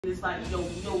It's like your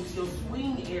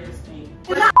swing air thing. It's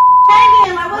not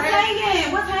hanging. Like what's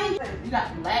hanging? What's hanging? You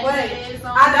got black heads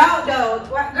on. I don't though.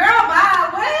 Girl, bye.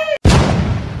 Wait.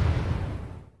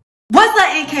 What's up,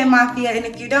 Nkmafia? And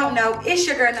if you don't know, it's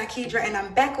your girl Nkmafia, and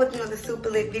I'm back with another super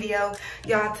lit video.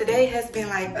 Y'all, today has been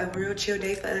like a real chill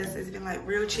day for us. It's been like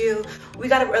real chill. We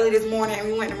got up early this morning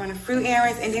and we went to run the fruit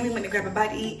errands, and then we went to grab a bite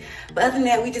to eat. But other than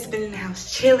that, we just been in the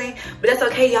house chilling. But that's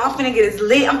okay, y'all. I'm finna get us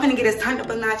lit. I'm finna get us turned up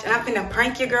a notch, and I'm finna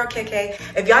prank your girl KK.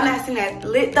 If y'all not seen that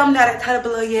lit thumbnail that title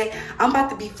below yet, I'm about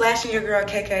to be flashing your girl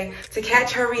KK to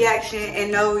catch her reaction.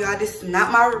 And no, y'all, this is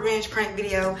not my revenge prank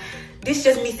video. This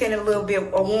just me sending a little bit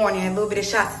of warning, a little bit of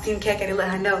shots to Team KK to let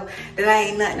her know that I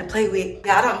ain't nothing to play with.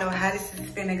 I don't know how this is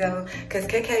finna go, cause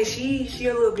KK, she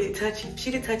a little bit touchy. She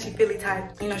the touchy-feely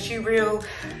type. You know, she real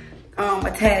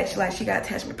attached, like she got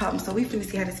attachment problems. So we finna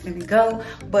see how this finna go.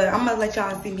 But I'm gonna let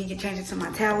y'all see me get changed into my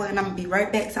towel, and I'm gonna be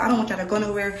right back. So I don't want y'all to go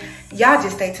nowhere. Y'all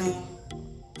just stay tuned.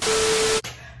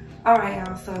 All right,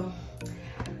 y'all. So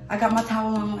I got my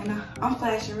towel on, and I'm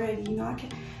flashing ready. You know, I can.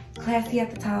 Classy at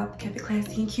the top, kept it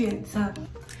classy and cute at the top,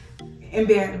 and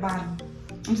bare at the bottom.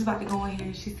 I'm just about to go in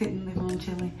here. She's sitting in the living room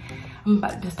chilling. I'm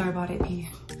about to disturb all that peace,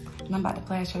 and I'm about to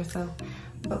flash her. So,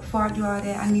 but before I do all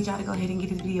that, I need y'all to go ahead and give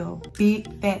this video a big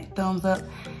fat thumbs up.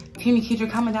 Team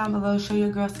Nkmafia, comment down below, show your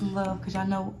girl some love, because y'all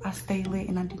know I stay lit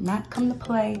and I do not come to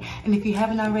play. And if you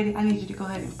haven't already, I need you to go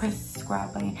ahead and press the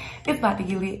subscribe button. It's about to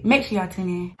get lit. Make sure y'all tune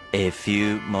in. A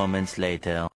few moments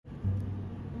later.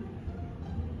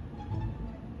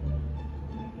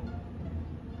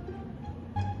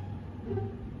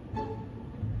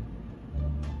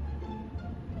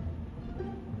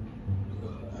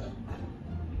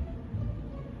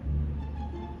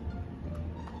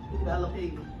 Bella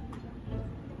Bing.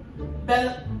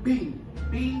 Bella Bing.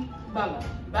 Bing Bella.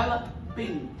 Bella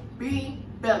Bing. Bing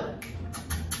Bella.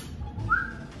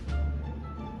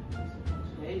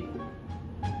 Hey.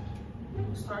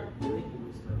 Start. Give me a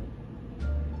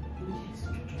kiss.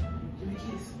 Give me a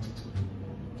kiss.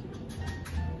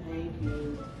 Thank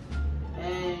you.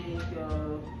 Thank you.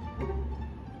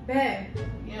 Babe.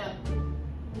 Yeah.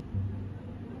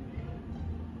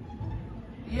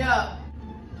 Yeah.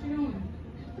 What you doing?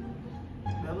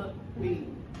 Bella Bing.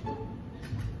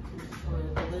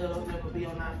 They'll never be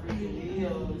on our freaking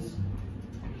videos.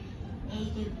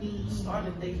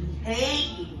 Started think he hate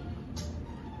me.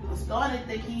 Started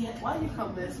think he. Why you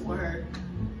come messing with her?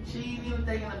 She ain't even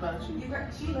thinking about you.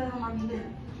 She let him on me lip.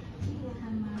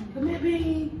 Come here,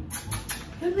 Bing.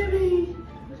 Come here, Bing.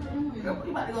 Girl,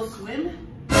 you about to go swimming?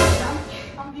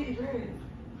 I'm getting dressed.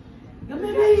 Come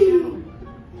here, Bing.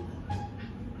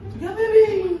 Come here,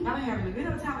 Bing. Y'all ain't having a good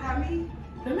old time without me.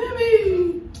 Come here,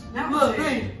 Bing. Now Look,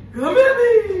 Bing. Come here,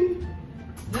 Bing.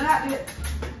 Not that.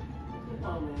 Come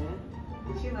on, man.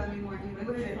 She love me more than you.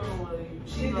 Look at that.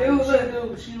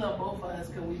 She love both of us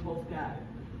because we both got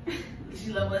it.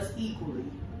 She love us equally,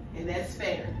 and that's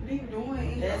fair. What are you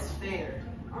doing? That's fair.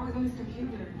 I was on this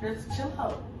computer. Let's chill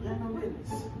out. We have no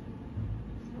business.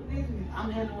 What business?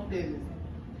 I'm handling business.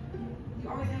 You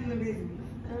always handling business.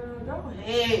 Go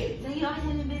ahead. So you always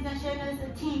handling business, showing us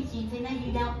attention. Say no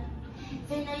you don't.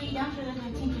 Say no you don't show us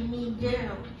attention, mean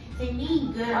girl. Say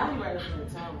mean girl. I'll be right up in the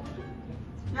towel.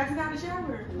 I just got in the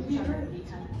shower. He trying to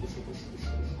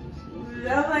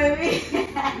Don't play me.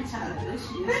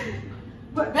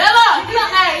 But Bella, get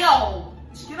up, hey yo,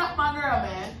 get up, my girl,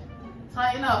 man.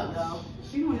 Tighten up, yo.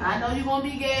 I know you gonna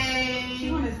be gay.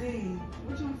 She wanna see.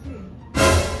 What you wanna see?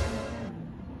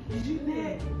 Is you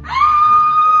neck?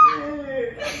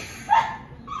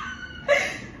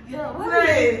 Yo, what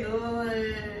are you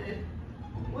doing?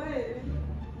 What?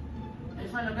 In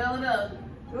front of Bella up.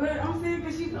 What? I'm saying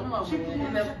because she. Come on,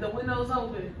 man. And the window's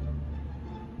open.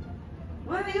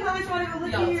 What are you always trying to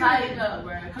look Yo, here? tighten up,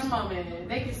 bro. Come on, man.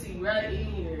 They can see right in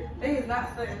here. They is not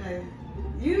studying that.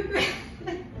 You.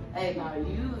 Hey, now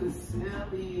you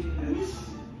silly. Do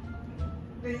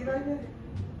you like that?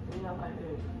 You not like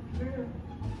that. Girl.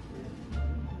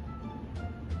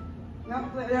 I'm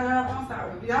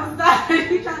sorry. Y'all stop.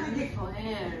 You trying to get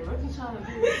Plan. What you trying to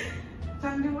do?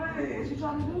 trying to do what? What you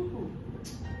trying to do?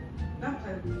 Don't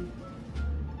play with me.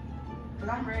 Cause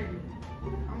I'm ready.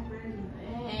 I'm ready.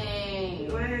 Hey.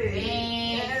 Wait.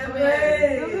 Hey. Come Wait.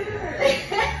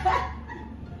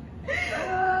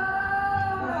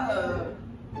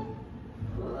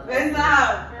 Let's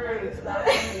stop. Stop.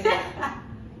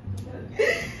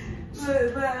 Go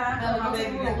to the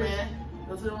room, man.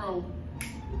 Go to the room.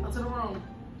 Go to the room.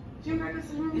 You ready to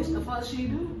the room? It's the fuck she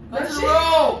do. Go to the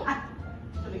room.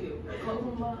 Close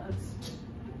the blinds.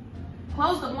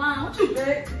 Close the blind. What you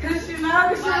did? Cause you know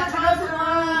Close the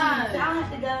blind. Y'all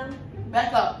have to go.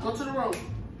 Back up. Go to the room.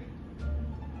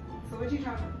 So what you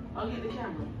trying to? I'll get the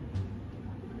camera.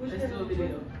 Which Let's do a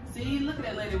video. See, look at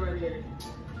that lady right there.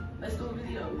 Let's do a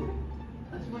video.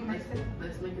 Let's make a tape.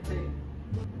 Let's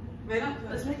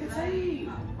make a tape.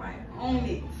 Right. Own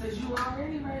it. Cause you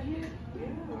already right here. Yeah,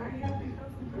 right here.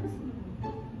 Because I'm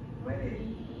personal. Wait.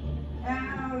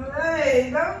 Hey,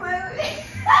 don't play with me.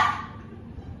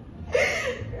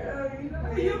 Girl, you know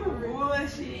You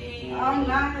bullshit. I'm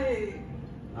not.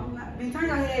 Then turn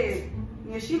your head.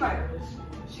 Yeah, she like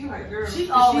girls. She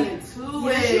always too.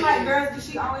 Yeah, she like girls because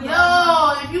she always.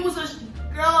 Yo, if you was a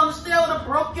girl on the stair, would have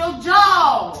broke your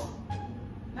jaw.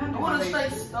 I would have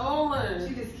straight stolen.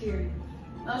 She just curious.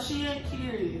 No, she ain't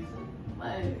curious.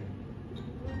 Like,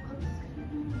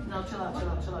 no, chill out.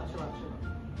 Chill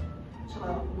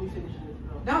out. Let me finish this,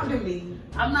 bro. Don't do me.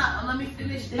 I'm not. Let me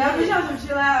finish this. No, we trying to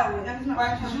chill out. That's not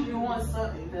Right, cause you want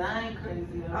something that I ain't crazy.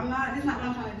 Though. I'm not. That's not what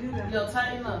I'm trying to do. Though. Yo,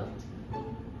 tighten up.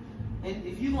 And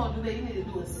if you gonna do that, you need to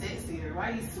do it sexier.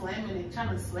 Why you slamming it, trying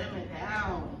to slam it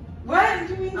down? What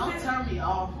do you mean? Don't turn me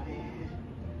off, man.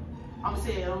 I'm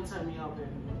saying don't turn me off, baby.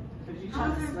 Cause you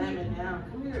trying to slam it down.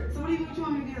 Come here. So what do you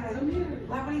want me to do? Like, Come here.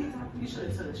 Like, what are you talking? You should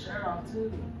have took the shirt off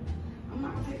too. I'm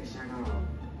not gonna take the shirt off.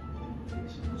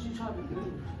 What you trying to do?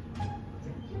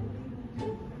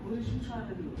 What is you trying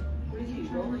to do? What are you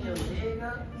rolling your leg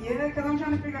up? Yeah, cause I'm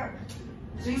trying to figure out.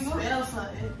 She smells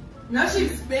something. No, She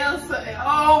smells something.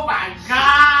 Oh my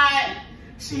God.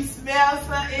 She smells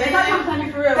something. They not gonna tell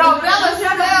me for real. Bro, Bella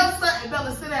smells something.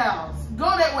 Bella, sit down. Go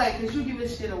that way, cause you giving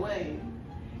shit away.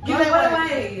 Go that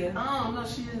way. I don't know.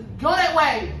 She is. Go that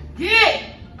way.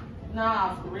 Get.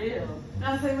 Nah, for real.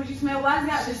 I say what you smell. Why is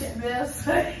that? She smells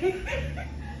something.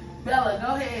 Bella,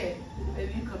 go ahead.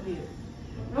 Baby, you come here.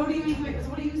 What do you mean?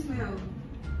 What do you smell?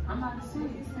 I'm not What do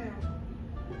serious. you smell?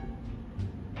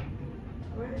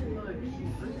 Look,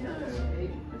 she's looking at the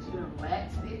shade. But you done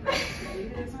waxed it.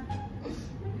 Shade or something.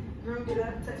 Girl, get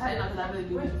up. Tighten up, cause I really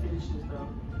do need to finish this though.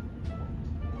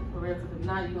 For real, cause if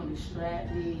not, you're gonna be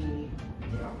strapped in.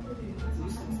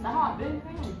 Stop, baby.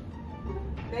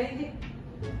 Baby.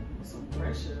 Some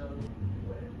pressure though.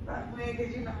 Stop playing,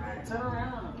 cause you know how to Turn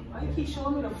around. Why you keep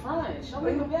showing me the front? Show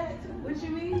me the back too. What you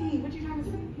mean? What you trying to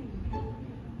say?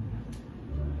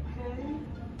 Okay.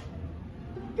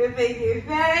 Get big, get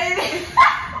fat.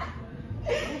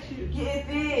 Get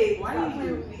big. Why Stop you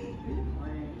playing with me?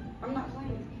 playing? I'm not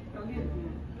playing. Go get it.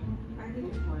 I You get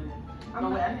it. playing. I'm No,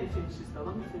 not- wait, I need to finish this though.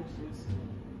 Let me finish this.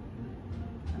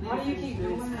 Why do you keep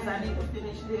doing Because I that? need to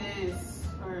finish this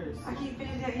first. I keep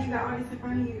finishing that. You got all this in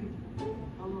front of you.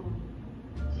 Hold on.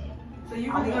 So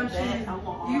you I really want gonna that. choose? I want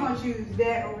all. You gonna choose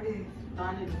that over this? No, I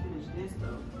need to finish this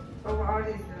though. Over all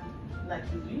this stuff? Like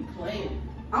you playing.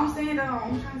 I'm saying though,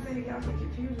 I'm trying to say y'all get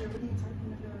confused. What are you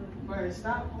talking about? Bro,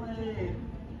 stop playing.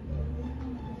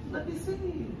 Let me see.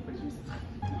 What you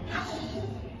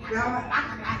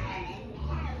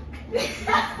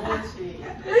bullshit.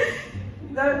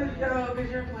 No, because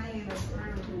you're playing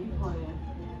though. You playing.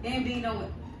 And B know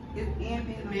it.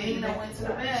 B know went to the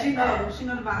bed. She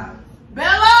know the vibe.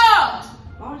 Bella!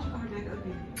 Why would you call her back up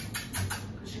here?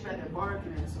 Cause she got that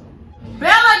barking and so.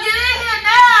 Bella, get in here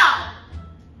now!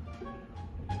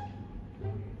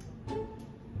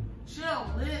 She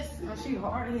don't listen. No, she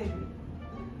hard headed.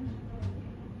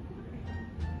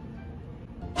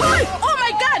 Oh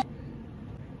my God!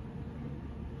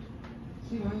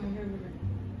 She running up here with her.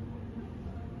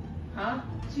 Huh?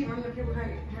 She running up here with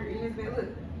her in this bed. Look.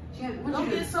 She had, what Go you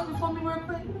get do? something for me real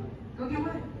quick. Go get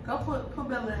what? Go put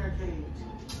Bella in her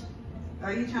cage.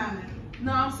 Are you trying to?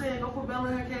 No, I'm saying go put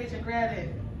Bella in her cage and grab that.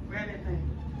 Grab that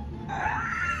thing. Grab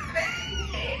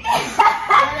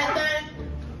that thing.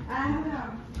 I don't know.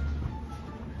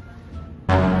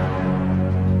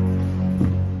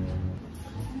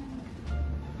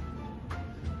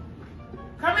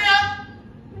 Come here.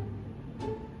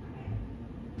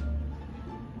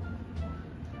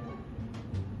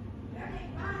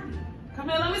 Come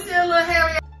here, let me see a little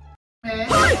hairy man.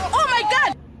 Oh my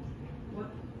God!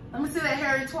 Let me see that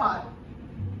hairy twat.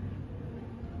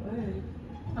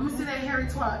 What? Let me see that hairy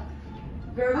twat.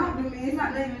 Girl, don't do me. It's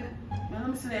not living. Man, let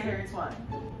me see that hairy twat.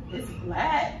 It's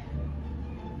black.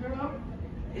 Girl,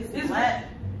 It's black.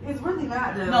 it's really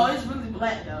not though. No, it's really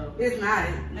black though. It's not.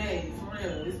 Hey, for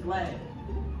real, it's black.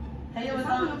 Have you ever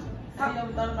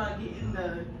thought about getting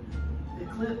the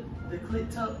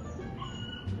clip tuck?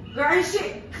 Girl, ain't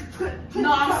shit.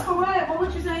 No, I'm- for what?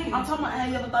 What you saying? I'm talking about, have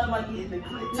you ever thought about getting the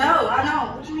clip tuck? No, I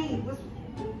know. What you mean? What's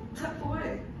tuck for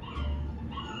what?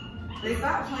 They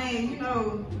stop playing, you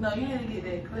know. No, you need to get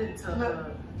that clip tuck No.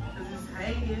 cause it's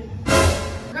hanging.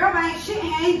 Girl, ain't shit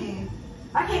hanging.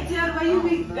 I can't tell the way you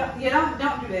be. Yeah,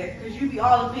 don't do that, cause you be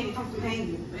all up in it from some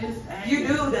hanging. It's hanging. You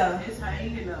do though. It's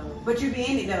hanging though. But you be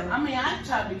in it though. I mean, I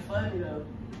try to be funny though,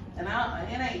 and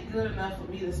it ain't good enough for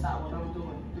me to stop what I'm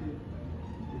doing.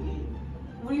 Yeah.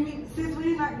 What do you mean? Since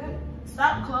we not good?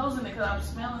 Stop closing it, cause I'm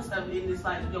smelling stuff and it's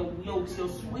like your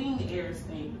swing air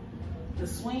stink. The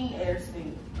swing air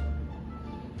stink.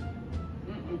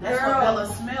 That's Girl. what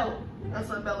Bella smelled. That's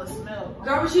what Bella smelled.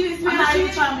 Girl, but she didn't smell I'm not shit.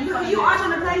 even trying to be funny. You are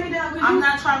trying to play me down. I'm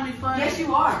not trying to be funny. Yes,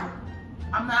 you are.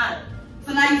 I'm not.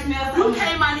 So now you smell You something.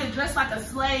 came out here dressed like a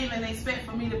slave and expect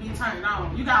for me to be turned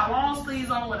on. You got long sleeves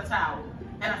on with a towel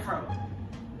and a fro.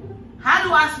 How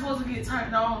do I supposed to get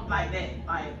turned on like that?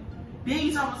 Like, then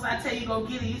you told us I tell you go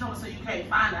get it. You told us so you can't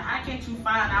find it. How can't you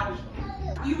find out?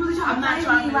 You really trying I'm to not play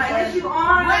trying me to like be yes funny. you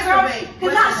are, Where's girl. the bait? Cause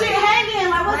Where's not the shit bait? hanging.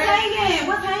 Like what's Where's- hanging?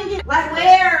 What's hanging? Like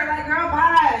where? Like girl,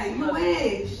 bye. You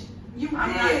wish. You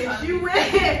I'm not wish. trying to You be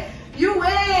wish. You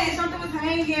wish. Something was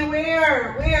hanging.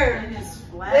 Where? Where? And it's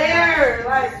flat. Where?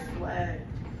 Like It's flat.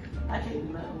 I can't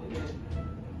do nothing with it.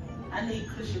 I need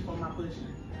cushion for my pushing.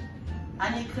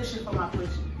 I need cushion for my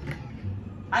pushing.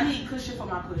 I need cushion for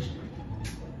my pushing.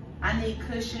 I need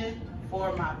cushion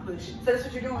for my pushing. so that's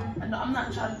what you're doing. No, I'm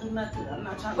not trying to do nothing. I'm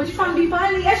not trying to But you trying to be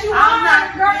funny? Yes you I'm are,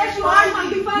 not girl. Yes you are. You trying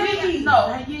to be You funny? ain't-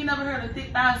 No, you ain't never heard of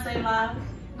thick thighs say live?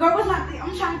 Girl, what's not?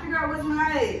 I'm trying to figure out what's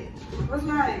not. What's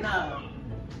not? No,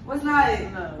 What's not?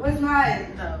 No. What's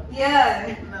not? no,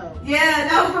 Yeah. no. Yeah,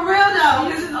 no, for real though.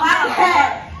 This is like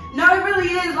that. No, it really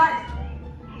is like.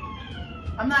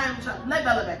 I'm not even trying. Let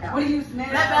Bella back out. What do you smell?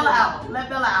 Let Bella out. Let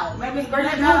Bella out. Let Girl, Bella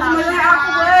you're doing too much out. out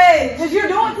for what? Cause you're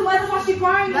doing too much. That's why she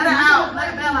crying. Let her out.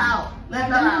 Let Bella out. Let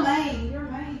Bella You're out. lame.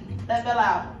 You're lame. Let Bella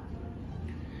out.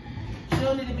 She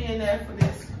don't need to be in there for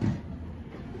this.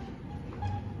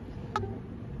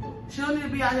 She don't need to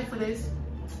be out here for this.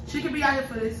 She can be out here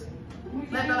for this.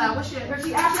 Let Bella out. What's shit? But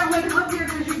she after I wake up here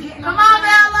because you're getting. Come on,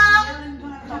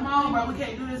 Bella. Come on, bro. We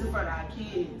can't do this in front of our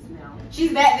kids now.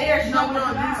 She's back there. She's No, not we gonna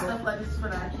don't come do out. stuff like this for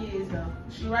our kids though.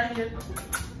 She right here.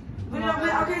 We don't.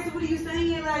 Okay, so what are you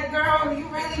saying? Like, girl, you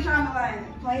really trying to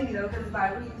like play me though? Cause it's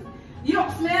like, what do you? You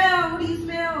don't smell. What do you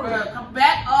smell? Girl, come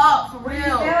back up for What do you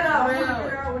real. smell though? For real.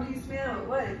 Girl, what do you smell?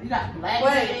 What? You got black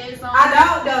What? heads on. I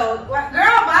don't though. What?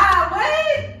 Girl, bye.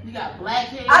 What? You got black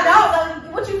heads. I don't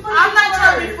know. What you funny I'm not for?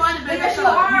 trying to be funny, baby. Yes, you You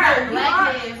are. got You black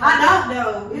are. heads. I don't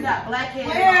know. You got black heads.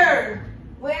 Where?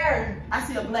 Where? I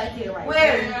see a black head right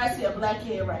Where? there. I see a black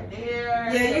head right there.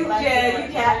 I see Yeah, a you black head yeah, right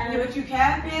you cap there. but you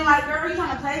capping like girl, you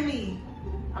trying to play me.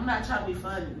 I'm not trying to be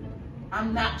funny.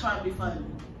 I'm not trying to be funny.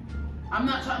 I'm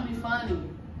not trying to be funny.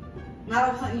 Not all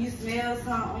of a sudden you smell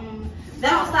something.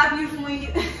 That don't stop you from when you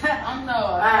I'm no.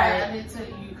 Alright. I didn't tell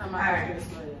you you come out Alright. this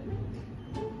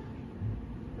way.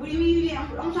 What do you mean you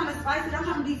didn't? I'm trying to spice it. I'm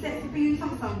trying to be sexy for you. You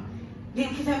talking some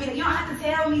didn't tell me that you don't have to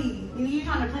tell me. You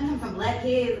trying to play some black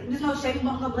heads. There's no shaking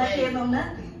bump, no black heads, no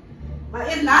nothing. Like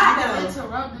it's not You though.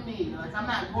 interrupted me. Like I'm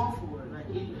not going for it.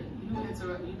 Like you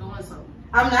interrupt. You doing something.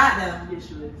 I'm not though. Yes,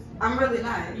 you is. I'm really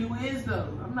not. You is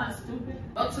though. I'm not stupid.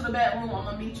 Up to the back room. I'm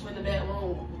gonna meet you in the back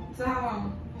room. So how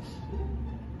long?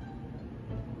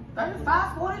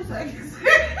 35, 40 seconds.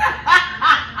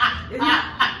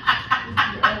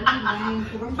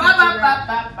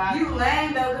 Bye. You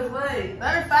lame though, cause what?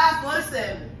 35,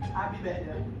 47. I'll be back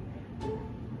there.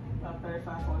 About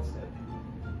 35, 47.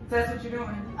 So that's what you're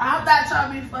doing. I'm not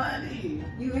trying to be funny.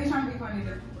 You ain't trying to be funny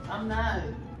though. I'm not.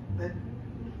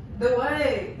 The what?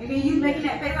 And then you making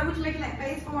that face. Like, what you making that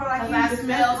face for? Like you I just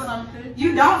smell mess with- something.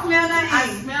 You don't smell nothing. I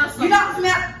smell something. You don't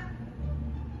smell.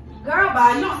 Girl,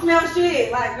 bye. You don't smell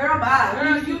shit. Like, girl, bye.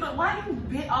 Girl, you know, why you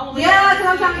bit all the way Yeah, down? 'cause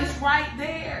I'm trying to- It's right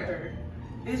there.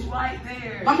 It's right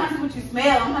there. I'm trying to see what you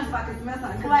smell. I'm trying to see if I can smell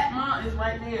something. Flat Mont is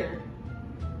right there.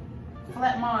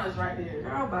 Flat Mont is right there.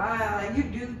 Girl, bye. Like, you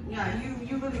do, yeah,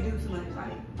 you really do too much.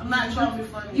 Like, I'm not trying to be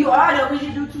funny. you are though, because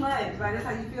you do too much. Like, that's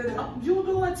how you feel though. You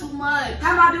doing too much.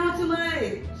 How am I doing too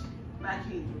much? Not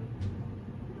you.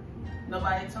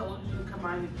 Nobody told you to come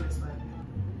out here dressed like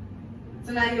that.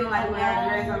 So now you don't like wear a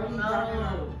dress. Like, what you talking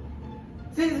about? No.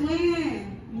 Since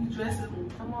when? You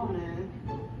dressing. Come on, man.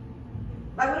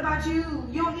 Like, what about you?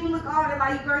 You don't even look all that.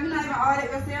 Like, girl, you're not even all that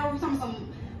yourself. You talking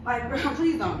some, like, girl,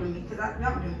 please don't do me, because I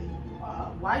don't do me.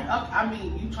 Why? I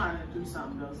mean, you trying to do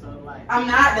something though, so like. I'm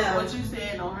not though. What you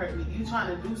saying don't hurt me. You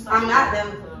trying to do something. I'm not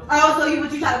though. So. Oh, so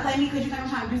you try to play me because you think I'm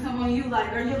trying to do something on you?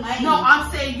 Like, girl, you're lame. No,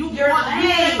 I'm saying you You're want lame. you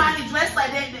came out here dressed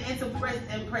like that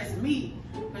to impress me,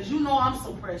 cause you know I'm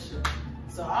so precious.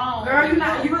 So I don't.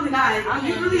 Girl, you really not. I'm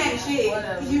You really ain't shit.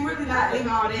 whatever. You really not even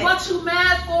all that. What you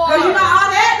mad for? Girl, you not all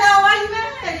that though. Why you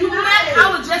mad? You mad?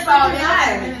 I was just all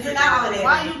that. You're not all that.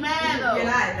 Why you mad though? You're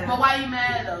not though. But why you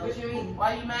mad though? What you mean?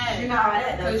 Why you mad? You're not all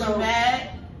that though. Cause So you mad?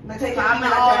 But take your out your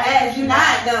ass. You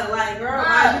not though. Like, girl,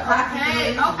 why you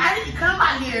okay. Oh, I didn't come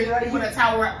out here with a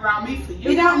towel wrapped around me for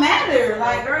you. It don't matter.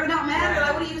 Like, girl, it don't matter.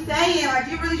 Like, what are you saying?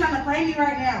 Like, you really trying to play me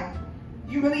right now.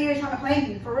 You really is trying to play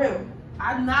me, for real.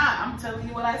 I'm not. I'm telling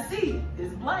you what I see.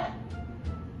 It's black.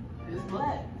 It's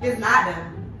black. It's not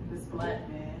though. It's black,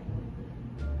 man.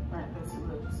 Right, that's the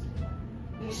lips.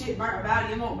 Your shit burnt about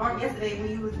it. It won't burn yesterday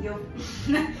when you was your...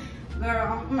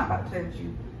 Girl, I'm not about to play with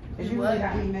you. Because you really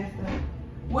got me messed up.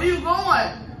 Where you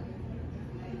going?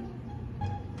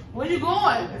 Where you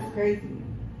going? That's crazy.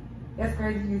 That's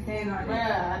crazy you saying all that.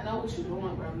 Yeah, I know what you're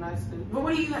doing, but I'm not stupid. But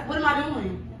what am I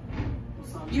doing?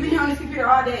 You been here on this computer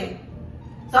all day.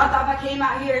 So I thought if I came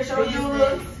out here and showed you a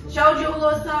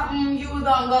little something, you was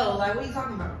gonna go. Like, what are you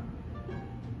talking about?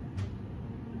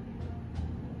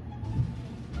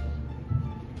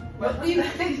 What do you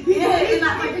think? Yeah, it's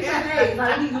not like picture days. Like,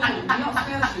 what are you doing? You don't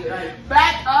smell shit. Like,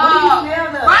 back up. What do you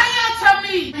smell though? Why you tell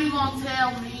me? You gonna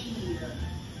tell me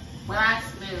what I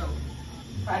smell?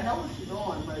 I know what you're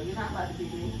doing, but you're not about to be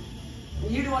me.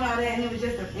 You doing all that and it's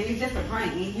just a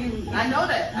prank. I know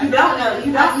that. You don't know.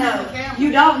 You don't know.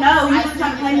 You don't know. You just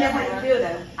trying to play me. That's how you feel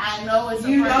though. I know it's a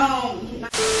you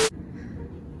prank.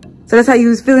 Don't. So that's how you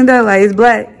was feeling though? Like, it's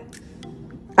black.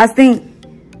 I stink.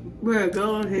 Bro,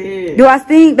 go ahead. Do I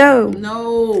stink though?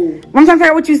 No. I'm trying to figure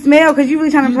out what you smell because you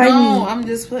really trying to play me. No, I'm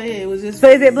just playing. It was just. So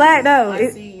is it black though? I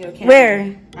see your camera.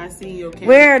 Where? I see your camera.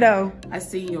 Where though? I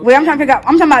see your Where? I'm trying to figure out.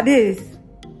 I'm talking about this.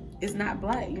 It's not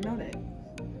black. You know that.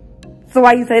 So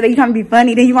why you say that? You trying to be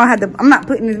funny? Then you gonna have to. I'm not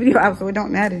putting this video out, so it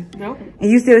don't matter. No. And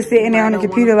you still sitting there on the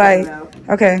computer like,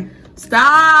 okay.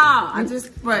 Stop. I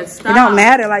just stop. It don't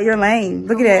matter. Like, you're lame.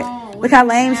 Look at that. Look how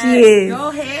lame she is. Go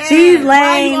ahead. She's lame.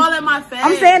 Why you all in my face?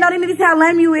 I'm saying, no, they need to see how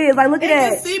lame you is. Like, look at They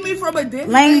that. can see me from a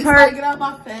distance. Lame Like, get out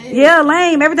my face. Yeah,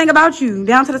 lame. Everything about you.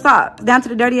 Down to the socks. Down to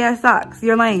the dirty ass socks.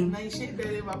 You're lame. Ain't shit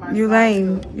dirty about my You socks,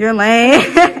 lame. though. You're lame.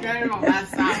 Dirty about my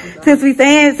socks, though. Since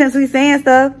we saying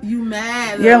stuff. You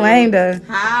mad? You're lame though.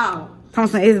 How?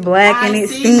 Thompson is black and it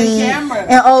seen the stinks. camera.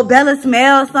 And oh, Bella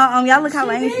smells something. Y'all look how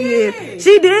lame she is.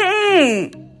 She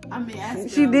didn't. I mean, ask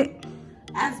She Bella. did.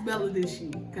 Ask Bella, did she?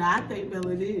 Cause I think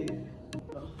Bella did.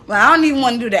 Well, I don't even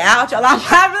want to do the outro.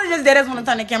 I really just just want to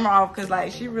turn the camera off because,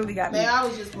 like, she really got me. Man, I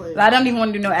was just playing. Like, I don't even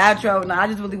want to do no outro. No, I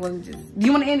just really want to just. Do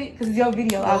you want to end it? Because it's your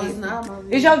video. No, it's not my video.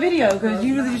 It's your video because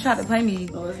you really just tried to play me.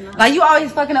 No, it's not. Like, you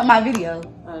always fucking up my video.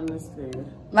 I understand.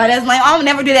 Like, that's lame. I would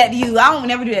never do that to you. I would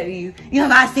never do that to you. You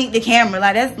know, I stink the camera.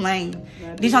 Like, that's lame.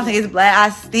 This trying to say it's black. I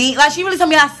stink. Like, she really told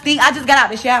me I stink. I just got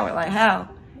out the shower. Like, how?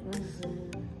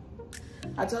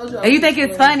 I told you. And you think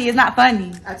it's funny? It's not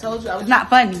funny. I told you. It's not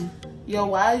funny. Yo,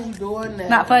 why is you doing that?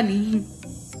 Not funny.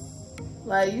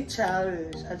 Like, you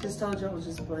childish. I just told you I was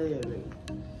just playing.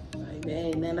 Like,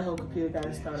 dang, then the whole computer got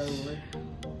to start over.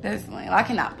 That's lame. I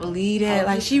cannot believe that.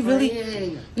 Like, she really.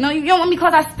 Playing. No, you don't want me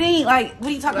because I stink. Like, what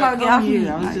are you talking about? Get off me.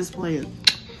 I was Like, just playing.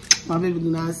 My baby do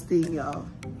not stink, y'all.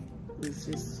 It's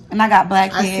just. and I got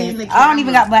black I heads. seen the I don't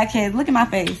even camera. got black heads. Look at my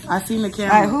face. I seen the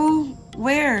camera. Like, who?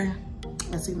 Where?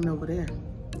 I seen it over there.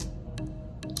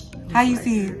 How you Right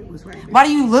see there. it? It was right there. Why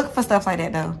do you look for stuff like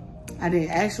that, though? I didn't.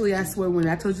 Actually, I swear, when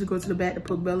I told you to go to the back to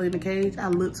put Bella in the cage, I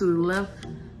looked to the left.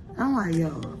 I'm like,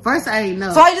 yo. First, I ain't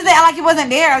know. So you just act like it wasn't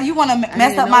there. You want to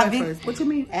mess up my video? What you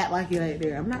mean, act like it ain't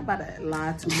there? I'm not about to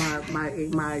lie to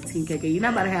my team KK. You're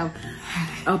not about to have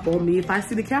up on me. If I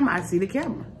see the camera, I see the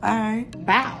camera. All right.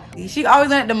 Bow. She always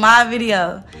went to my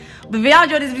video. But if y'all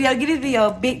enjoyed this video, give this video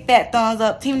a big fat thumbs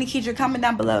up. Team Nkmafia, comment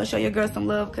down below. Show your girl some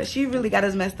love because she really got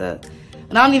us messed up.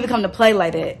 And I don't even come to play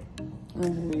like that.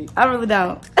 I really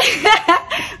don't.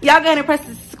 Y'all go ahead and press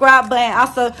the subscribe button.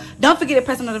 Also, don't forget to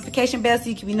press the notification bell so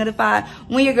you can be notified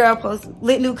when your girl posts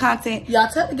lit new content. Y'all,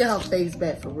 tell her to get her face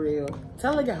back for real.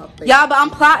 Tell her to get her face. Y'all, but I'm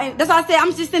plotting. That's why I said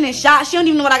I'm just sending shots. She don't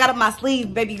even know what I got up my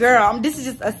sleeve, baby girl. This is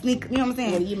just a sneak. You know what I'm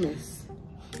saying? What do you miss?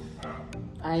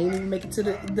 I ain't even make it to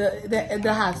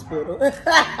the hospital.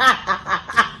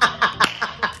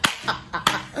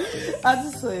 I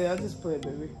just play,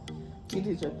 baby. You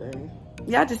did your thing.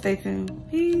 Y'all just stay tuned.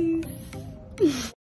 Peace.